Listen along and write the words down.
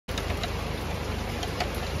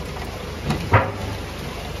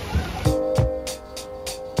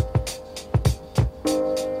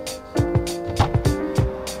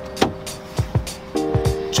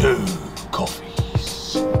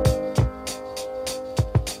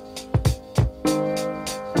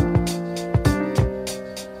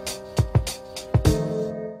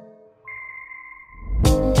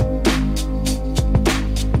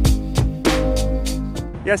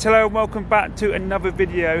Yes, hello and welcome back to another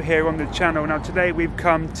video here on the channel. Now today we've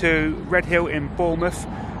come to Redhill in Bournemouth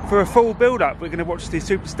for a full build-up. We're going to watch the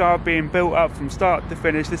Superstar being built up from start to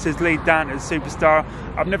finish. This is Leigh Danter's Superstar.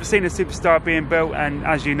 I've never seen a Superstar being built, and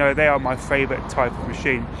as you know, they are my favourite type of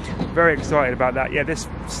machine. Very excited about that. Yeah, this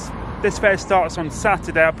fair starts on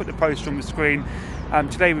Saturday. I'll put the poster on the screen.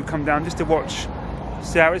 Today we've come down just to watch,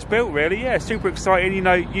 see how it's built really. Yeah, super exciting. You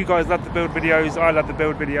know, you guys love the build videos, I love the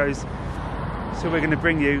build videos. So we're going to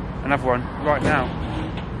bring you another one right now.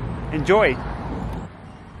 Enjoy.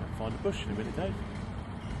 Find a bush in a minute, Dave.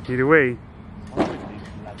 Neither we.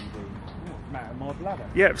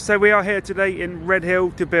 Yep, so we are here today in Redhill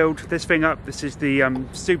to build this thing up. This is the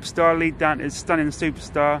Superstar, Leigh Danter's stunning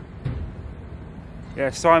Superstar. Yeah,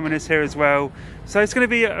 Simon is here as well. So it's going to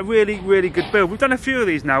be a really, really good build. We've done a few of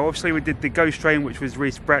these now. Obviously we did the Ghost Train, which was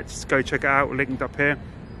Reese Brett's. Go check it out, linked up here.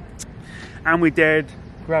 And we did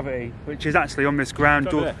Gravity, which is actually on this ground.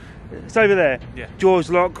 It's over there. Yeah.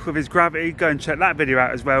 Jaws Lock with his Gravity. Go and check that video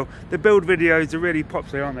out as well. The build videos are really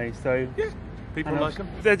popular, aren't they? So yeah, people like them.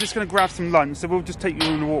 They're just going to grab some lunch, so we'll just take you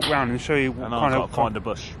on a walk around and show you what and kind I've of. got to find a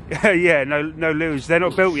bush. Yeah, no loos. They're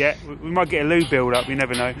not built yet. We might get a loo build up. You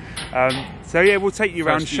never know. So yeah, we'll take you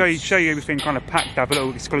around, show you everything kind of packed up, a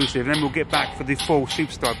little exclusive, and then we'll get back for the full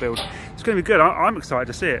Superstar build. It's going to be good. I'm excited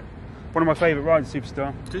to see it. One of my favourite rides,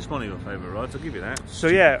 Superstar. It is one of your favourite rides, I'll give you that. So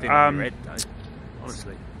yeah,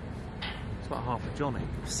 honestly, it's like half a Johnny.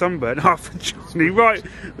 Sunburn, half a Johnny. Right,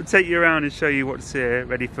 we'll take you around and show you what's here,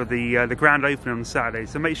 ready for the grand opening on Saturday.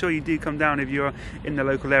 So make sure you do come down if you're in the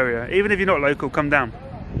local area. Even if you're not local, come down.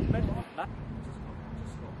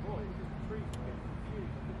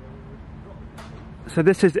 So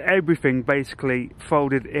this is everything basically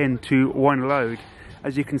folded into one load.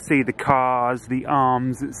 As you can see, the cars, the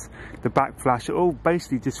arms, the backflash, it all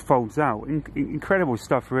basically just folds out. Incredible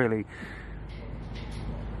stuff, really.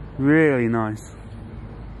 Really nice.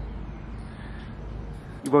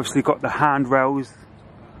 You've obviously got the handrails.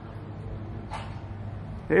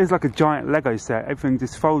 It is like a giant Lego set. Everything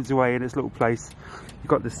just folds away in its little place. You've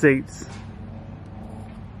got the seats.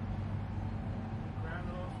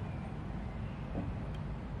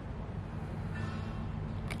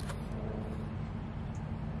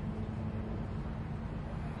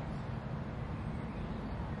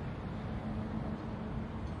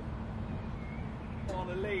 On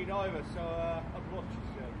the lead either, so I'd watch you,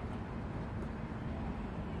 sir.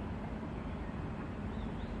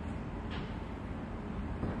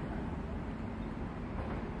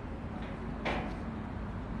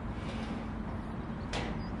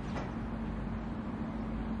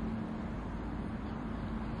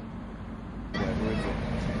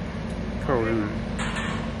 Cool, isn't it?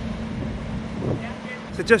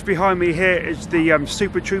 So just behind me here is the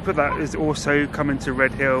Super Trooper that is also coming to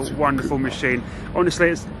Redhill. Wonderful machine. Honestly,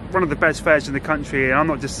 it's one of the best fairs in the country, and I'm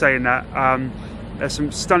not just saying that. There's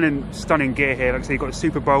some stunning gear here. Like I say, you've got a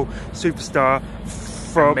Super Bowl, Superstar,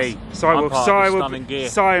 Frogs, Cy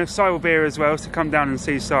will be here as well, so come down and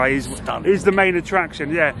see Cy. He's the main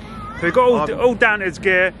attraction, yeah. So we've got all Danter's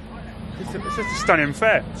gear. It's just a stunning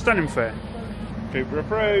fair. Stunning fair. Cooper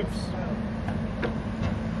approves.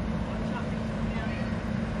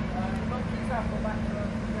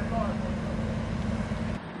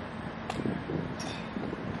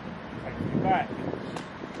 Back.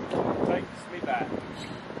 Takes me back.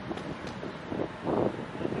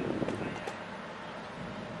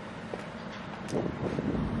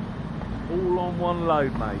 All on one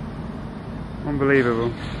load, mate.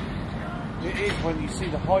 Unbelievable. It is when you see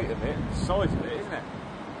the height of it, the size of it, isn't it?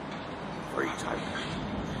 Free take.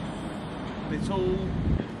 It's all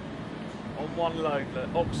on one load,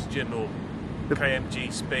 like oxygen or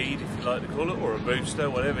KMG speed, if you like to call it, or a booster,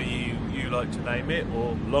 whatever you like to name it,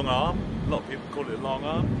 or long arm. A lot of people call it long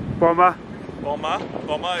arm. Bomber.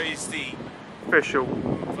 Bomber is the official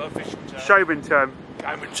term. Showman term.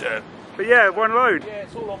 Showman term. But yeah, one load. Yeah,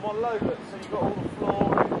 it's all on one load. Look. So you've got all the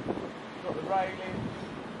flooring, you've got the railing,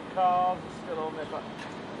 the cars are still on there. But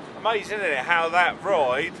amazing, isn't it, how that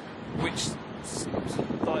ride, which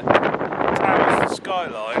like towers the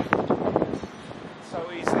skyline, so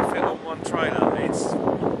easily fit on one trailer.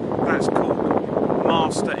 That's called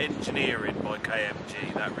master engineering by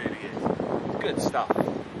KMG. That really is good stuff.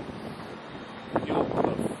 You're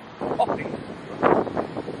hopping.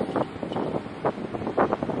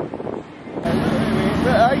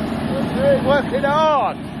 Working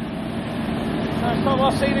hard. First time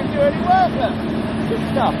I've seen him do any work. Good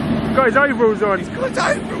stuff. He's got his overalls on. He's got his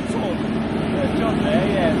overalls on. Good job there,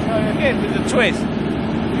 yeah. So again, with the twist,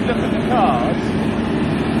 you look at the cars,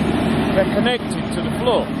 they're connected to the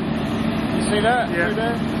floor. You see that? Yeah. Through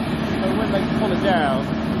there? So when they pull it down,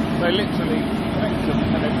 they literally connect them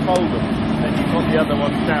and then fold them. Then you've got the other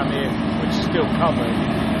ones down here, which is still covered.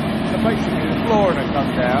 So basically the flooring will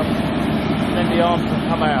come down, and then the arms will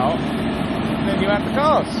come out, and then you have the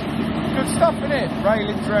cars. Good stuff, innit?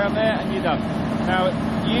 Railings around there, and you're done. Now,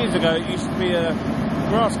 years ago, it used to be a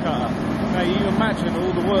grass cutter. Now, you imagine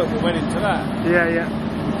all the work that went into that. Yeah, yeah.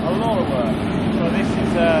 A lot of work. So this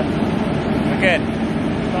is, again,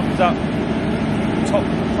 thumbs up. Top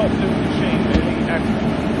little machine, really, and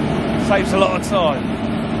saves a lot of time.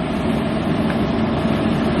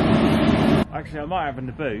 Actually, I might have in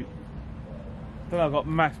the boot. Then I've got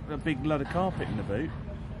a big load of carpet in the boot,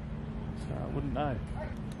 so I wouldn't know.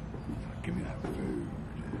 Give me that food.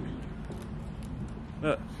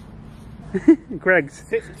 Look. Greg's.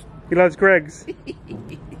 He loves Greg's. You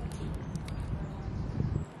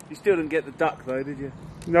still didn't get the duck though, did you?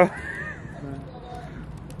 No.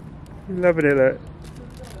 Loving it, look.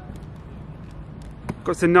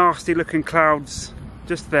 Got some nasty looking clouds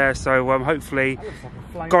just there, so hopefully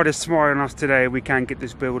God is smiling on us today. We can get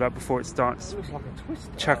this build up before it starts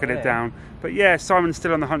chucking it down. But yeah, Simon's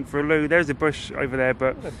still on the hunt for a loo. There's a bush over there,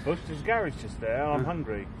 but there's a bush, there's a garage just there. I'm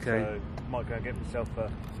hungry, okay. So I might go and get myself a...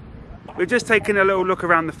 We've just taken a little look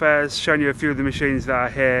around the fairs, showing you a few of the machines that are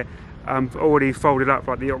here, already folded up,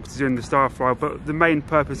 like the Oxygen, the Starfire. But the main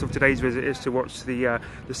purpose of today's visit is to watch the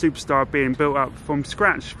Superstar being built up from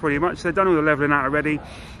scratch, pretty much. They've done all the levelling out already.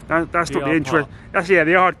 That's not the interest. That's the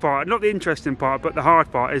hard part. Not the interesting part, but the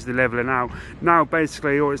hard part is the levelling out. Now,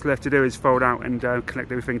 basically, all it's left to do is fold out and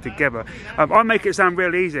connect everything together. I make it sound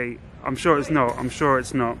real easy. I'm sure it's not. I'm sure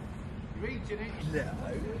it's not.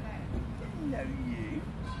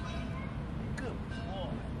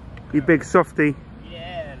 You big softy.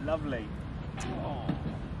 Yeah, lovely. Oh.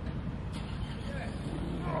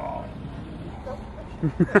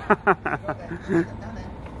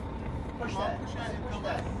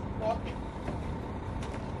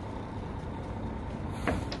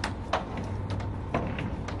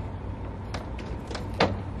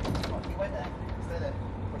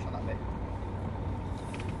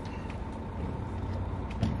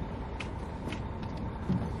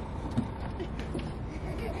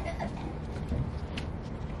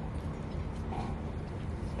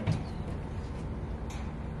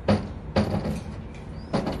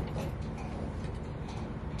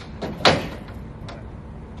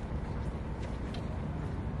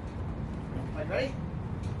 Ready?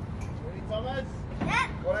 Ready, Thomas? Yeah.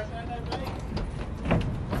 Got it? Ready?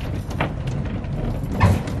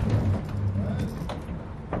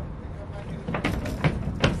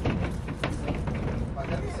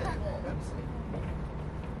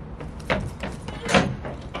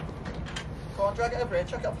 Go on, drag it over here,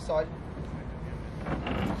 chuck it off the side.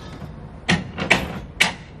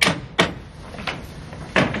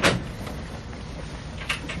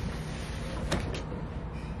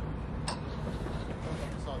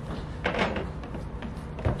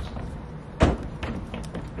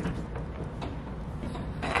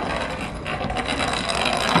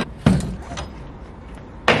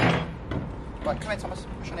 Right, come here, Thomas.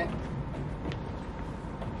 Push on in.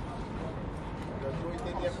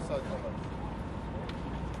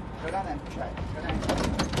 Go down then, push out. Go down.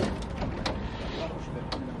 Push a bit.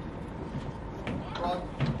 Go on.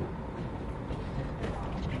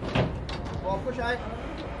 Go on, push out.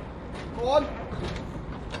 Go on.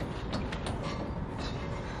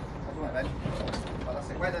 That's all right, Ben. Right, that's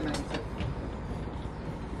it. Wait a minute.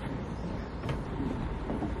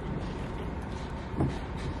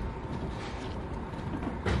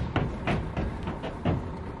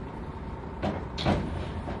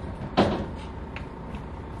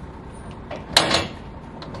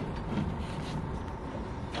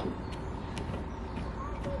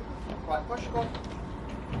 Right, push, go on.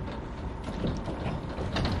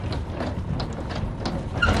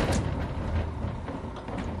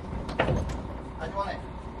 How do you want it?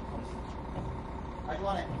 How do you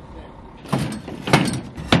want it?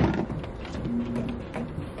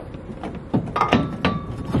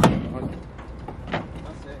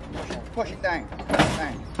 That's it. Push it down.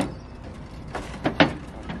 Down.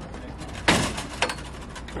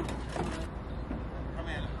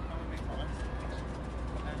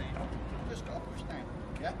 Just got to push down,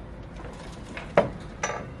 yeah?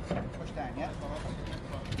 Push down, yeah?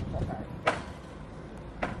 Okay.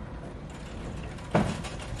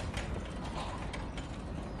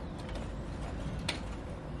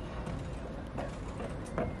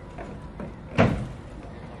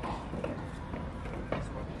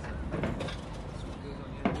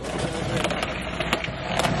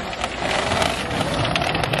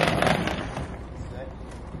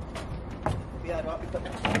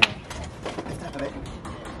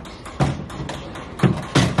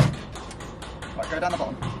 Go down the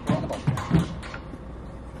bottom. Go on the bottom.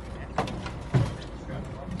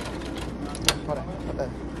 Got it. Up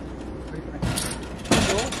there.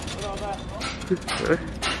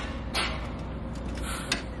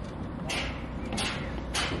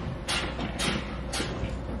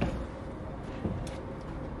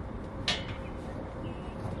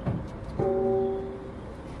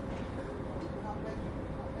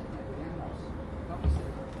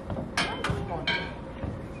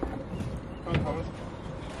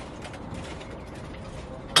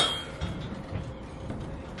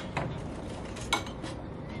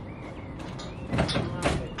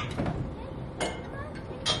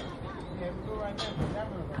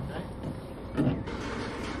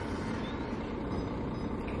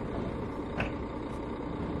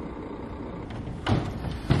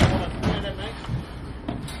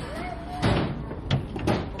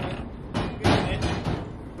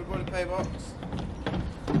 Box.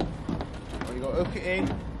 Oh, you got to hook it in.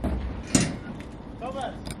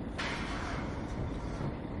 Thomas.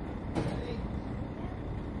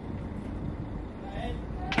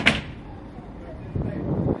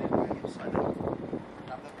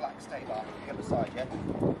 Have the black stay bar on the other side, yeah?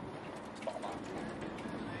 Bottom up.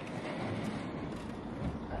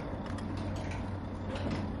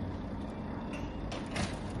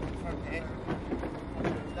 Okay.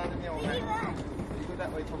 Stand in the old way. You go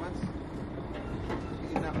that way, Thomas.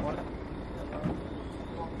 In that one.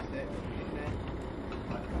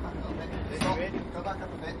 Stop. Go back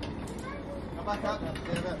up a bit. Go back up.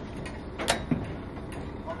 Yeah, look.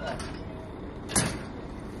 Up there.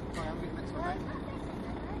 Sorry, I'm going to mix my mate.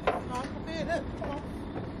 No, I can be in it. Come on.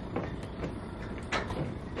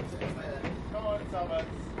 Come on, Thomas.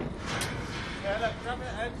 Yeah, look, grab it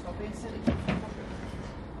out. Stop being silly.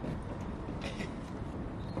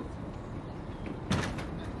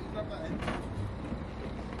 Grab that in.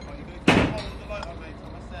 Oh, you're going to hold the light on, mate,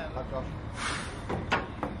 Thomas. There, look. Oh, gosh.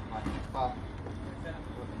 Right, bar.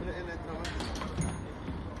 Put it in there, Thomas.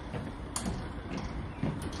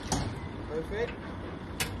 Both in.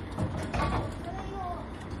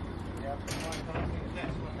 Yeah, right, Thomas.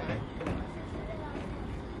 Yes, okay.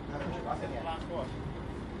 That's the last one.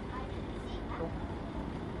 Cool.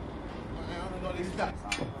 Right, now I've got these stats.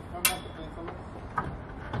 Come back up there, Thomas.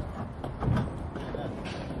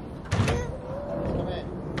 Come in.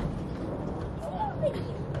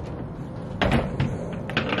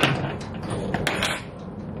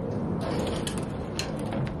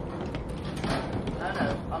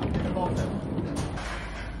 I'm in the bottom.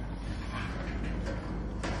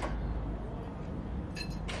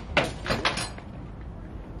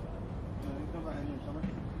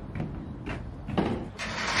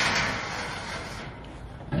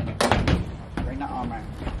 Bring that arm round.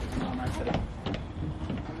 Arm round to the...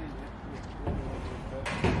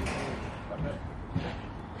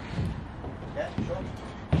 Yeah, sure.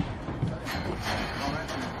 Arm round.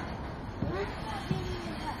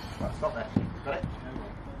 Right, stop there. Got it?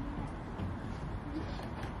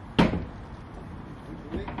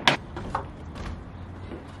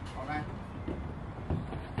 Alright.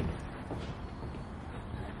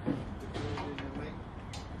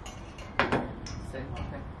 Sit.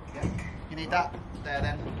 Okay. Yeah. You need that there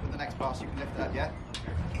then with the next pass. You can lift that, yeah?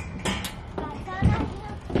 Go on,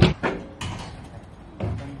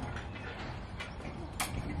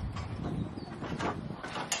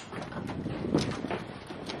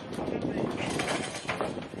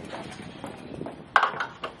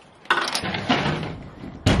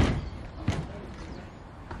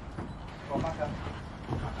 back up.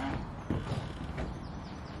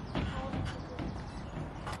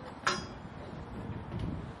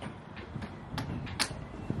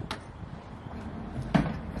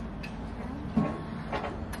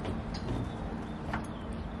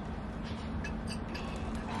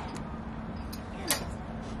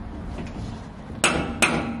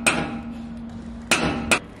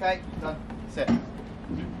 Okay, done. Sit.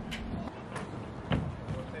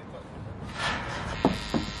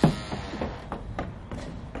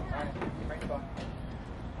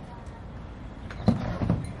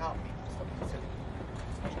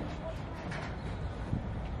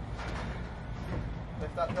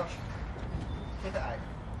 Lift that, Josh. Kick it out.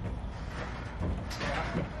 Yeah.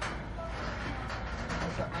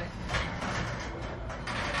 What's that, mate?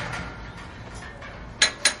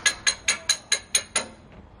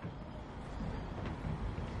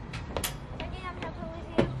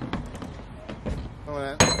 Come on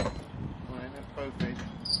then. Come on then, let's both in.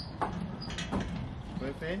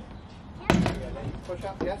 Both in? Yeah, push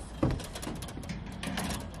up, yes.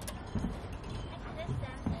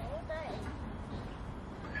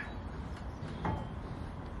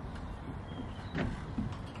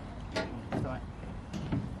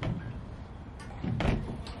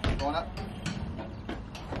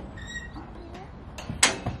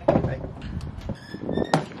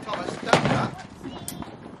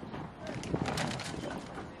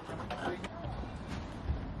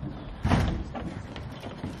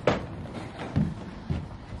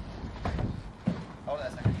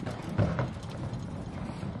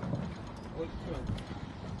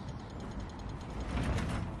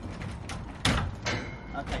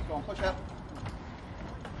 Go on, push up.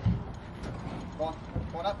 Go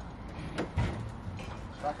on up.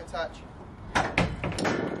 Back attach.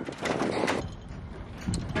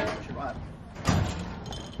 Push it right up.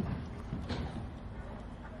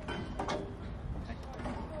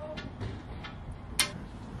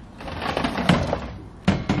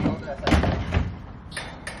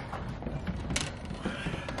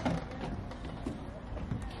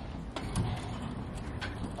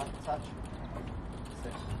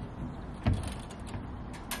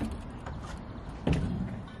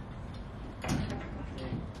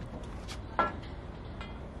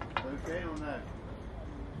 Okay on that.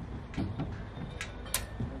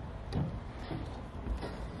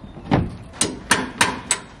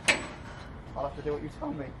 I'll have to do what you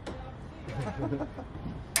tell me.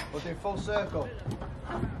 We'll do full circle.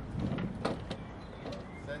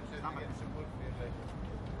 Essentially, to get some wood for you later.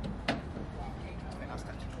 I think that's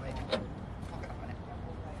touching the way. Cock it up a minute.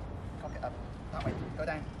 Cock it up. That way. Go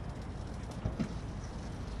down.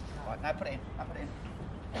 Right, now put it in. Now put it in.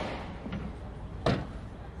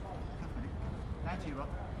 Down to you, Rob.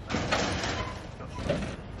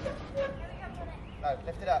 No,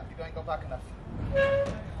 lift it up. You ain't gone back enough.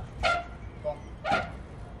 Go on.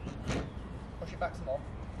 Push it back some more.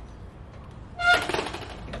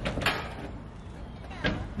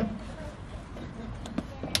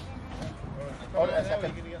 Hold it a second.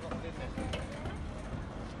 You're going to get locked in there.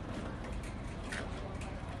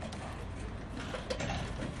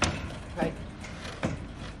 Okay.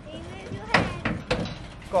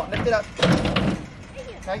 Go on, lift it up.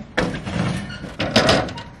 Okay.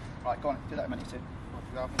 Right, go on, do that a minute too.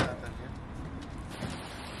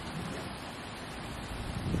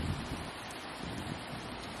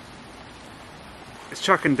 It's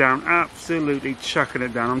chucking down, absolutely chucking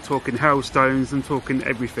it down. I'm talking hailstones, I'm talking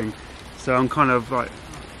everything. So I'm kind of like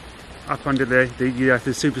up under the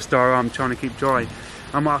Superstar arm trying to keep dry.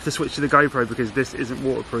 I might have to switch to the GoPro because this isn't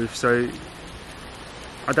waterproof, so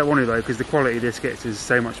I don't want to though, because the quality this gets is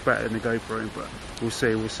so much better than the GoPro, but we'll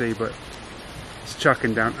see, but it's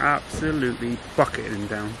chucking down, absolutely bucketing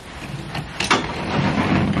down.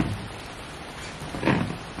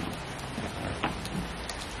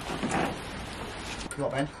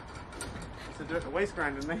 What, Ben? So do it the waist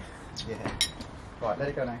grind, didn't they? Yeah. Right, let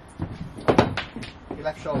it go now. Your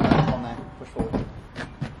left shoulder on there, push forward.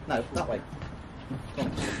 No, that way. Go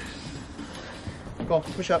on. Go on,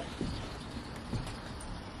 push up.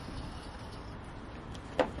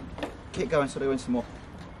 Keep going so they're doing some more.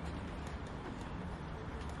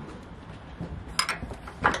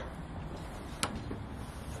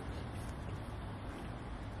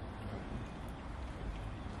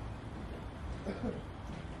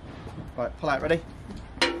 Right, pull out, ready?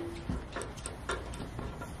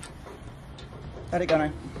 Let it go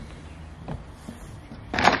now.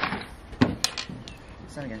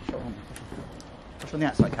 Same again, short on. Push on the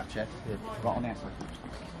outside catch, yeah? Right on the outside.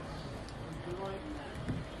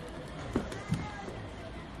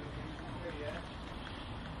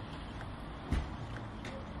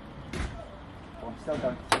 Go on, still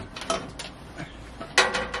going.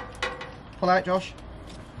 Pull out, Josh.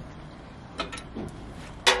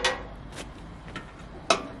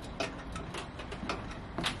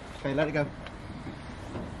 Okay, let it go.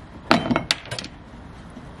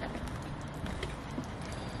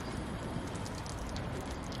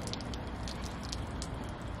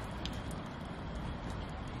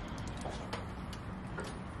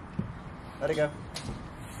 Let it go.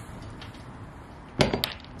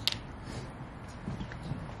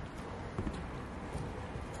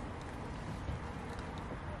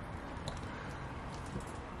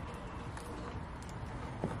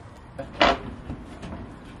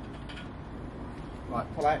 Right,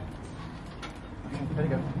 pull out. Okay, let it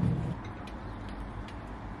go.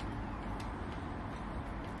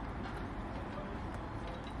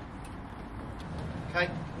 Okay?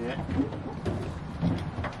 Yeah.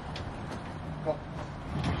 Go on.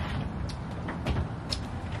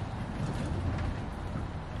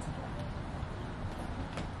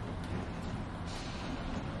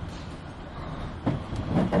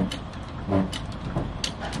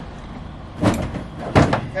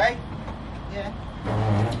 Okay? Yeah.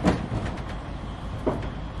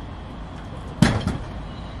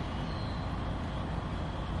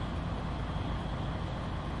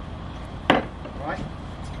 Right.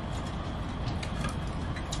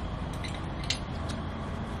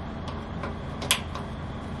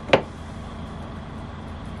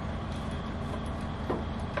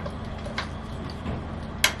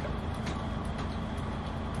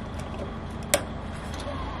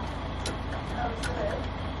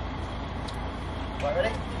 Right,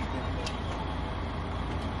 ready?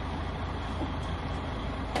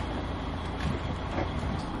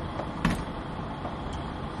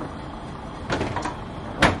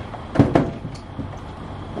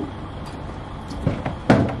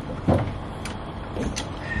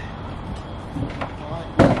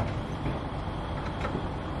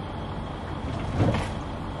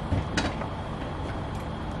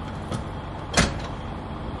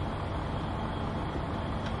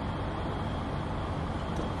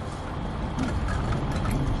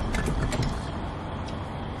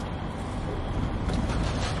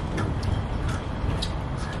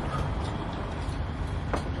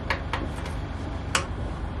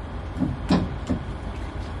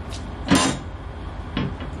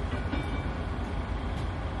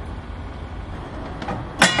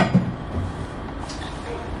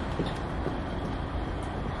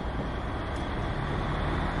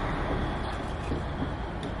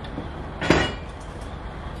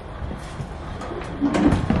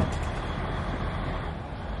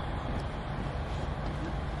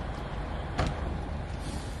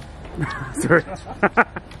 Sorry. There's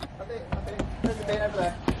a bin over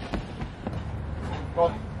there. Go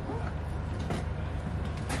on.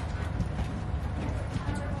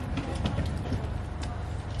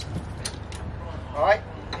 All right.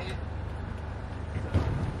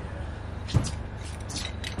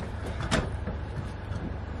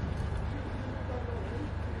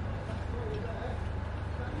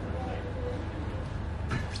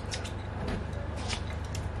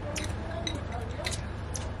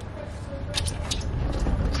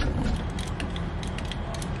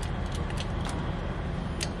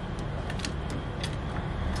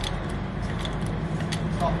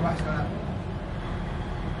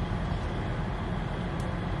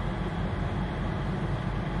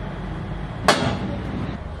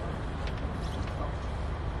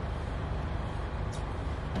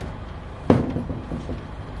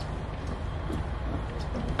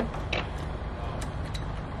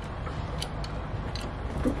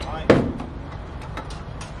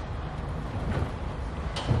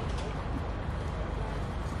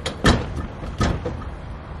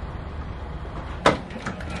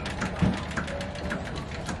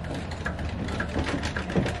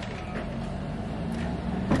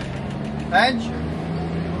 Bench.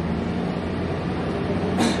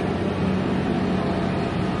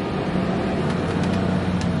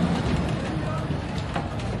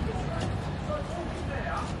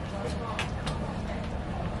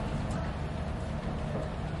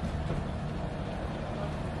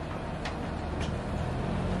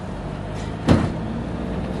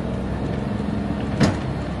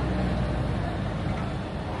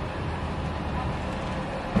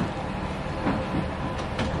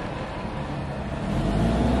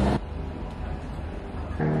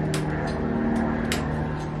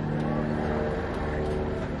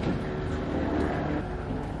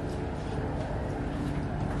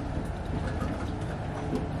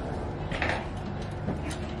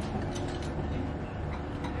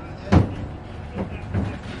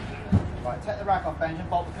 Take the rack off, Benj, and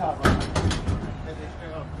bolt the cover on. This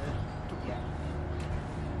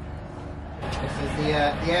is the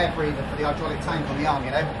air breather for the hydraulic tank on the arm, you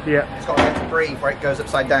know? Yeah. It's got to let it breathe where it goes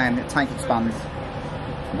upside down, the tank expands.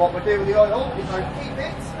 And what we'll do with the oil is we'll keep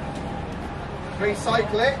it,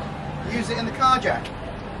 recycle it, use it in the car jack.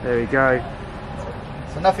 There we go.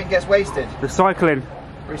 So nothing gets wasted. Recycling.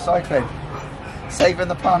 Recycling. Saving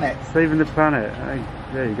the planet. Saving the planet. Hey,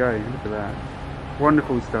 there you go, look at that.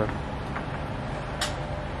 Wonderful stuff.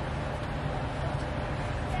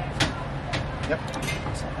 Yep.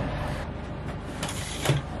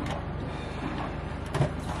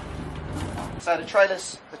 So the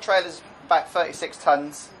trailer's about 36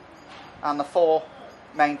 tons, and the 4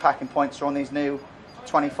 main packing points are on these new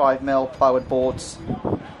 25mm plywood boards.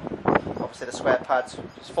 Obviously the square pads,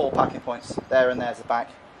 just 4 packing points. There and there's the back,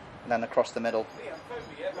 and then across the middle.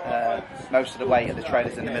 Most of the weight of the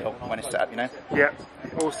trailer's in the middle when it's set up, you know? Yeah,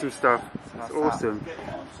 awesome stuff. That's awesome.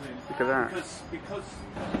 Look at that.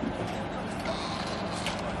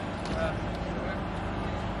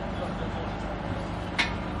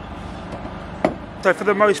 So for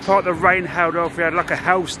the most part the rain held off. We had like a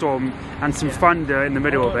hailstorm and some thunder in the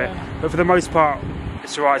middle of it, but for the most part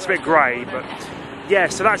it's alright. It's a bit grey, but yeah,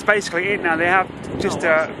 so that's basically it now. They have just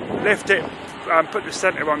lift it, put the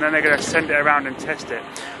centre on, then they're going to send it around and test it.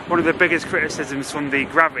 One of the biggest criticisms from the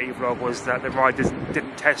Gravity vlog was that the ride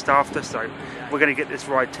didn't test after, so we're going to get this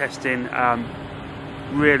ride testing.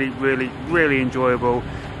 Really enjoyable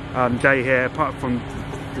day here, apart from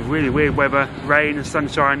the really weird weather, rain and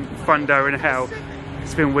sunshine, thunder and hail.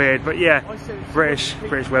 It's been weird, but yeah, British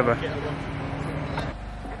weather.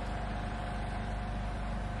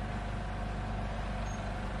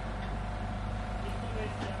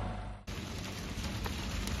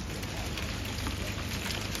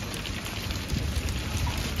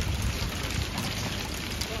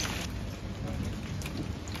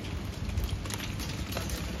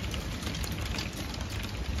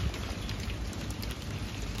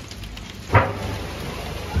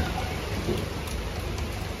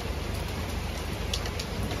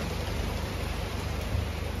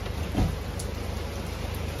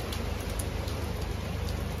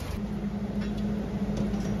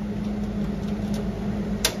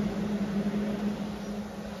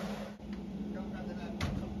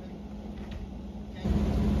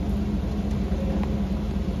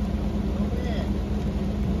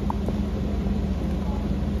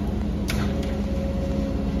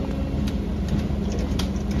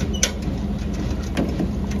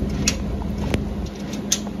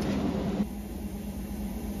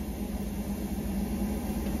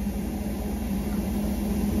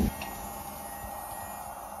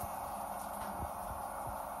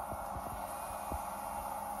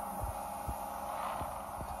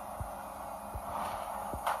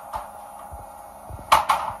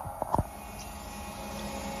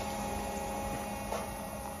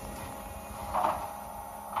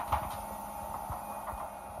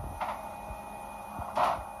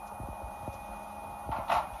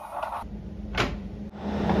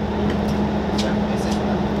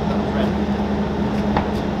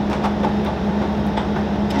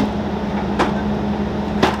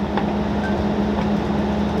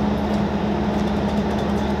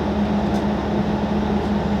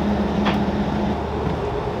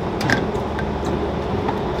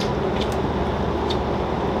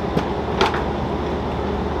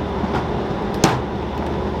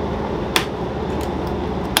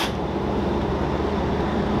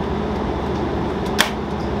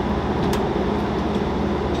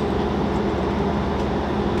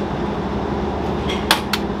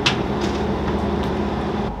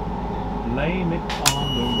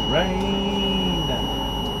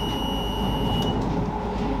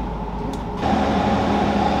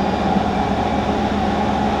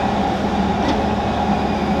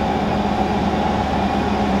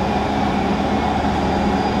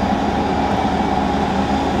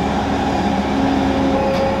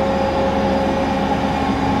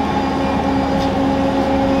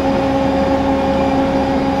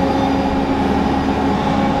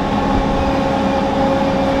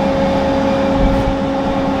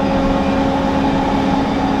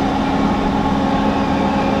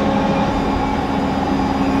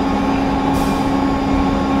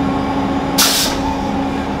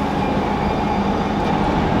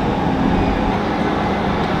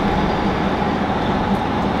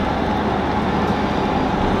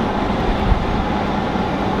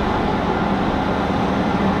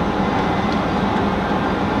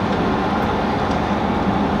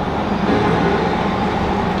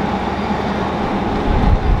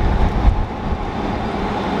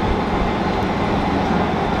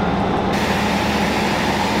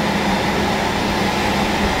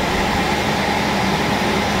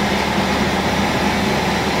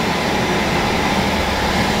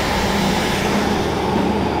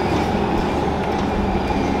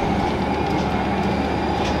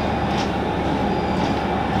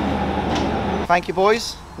 Thank you,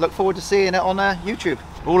 boys. Look forward to seeing it on YouTube.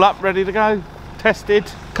 All up, ready to go, tested.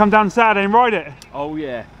 Come down Saturday and ride it. Oh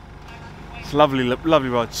yeah, it's lovely, lovely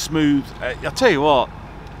ride, smooth. I'll tell you what,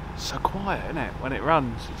 it's so quiet, isn't it? When it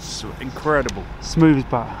runs, it's incredible. Smooth as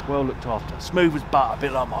butter. Well looked after. Smooth as butter, a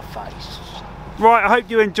bit like my face. Right, I hope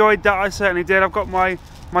you enjoyed that. I certainly did. I've got my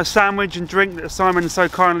sandwich and drink that Simon so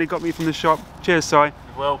kindly got me from the shop. Cheers, Si. You're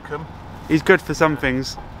welcome. He's good for some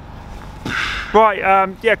things. Right,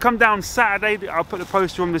 yeah, come down Saturday. I'll put the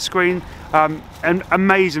poster on the screen. An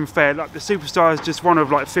amazing fair. Like the Superstar is just one of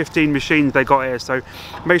like 15 machines they got here. So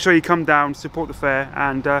make sure you come down, support the fair,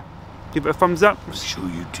 and give it a thumbs up. I'm sure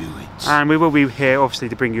you do it. And we will be here, obviously,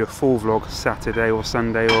 to bring you a full vlog Saturday or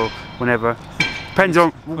Sunday or whenever. Depends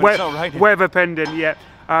on weather pending. Yeah.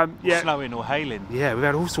 Yeah. Snowing or hailing. Yeah, we've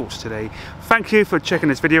had all sorts today. Thank you for checking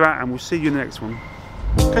this video out, and we'll see you in the next one.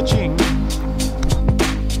 Ka-ching.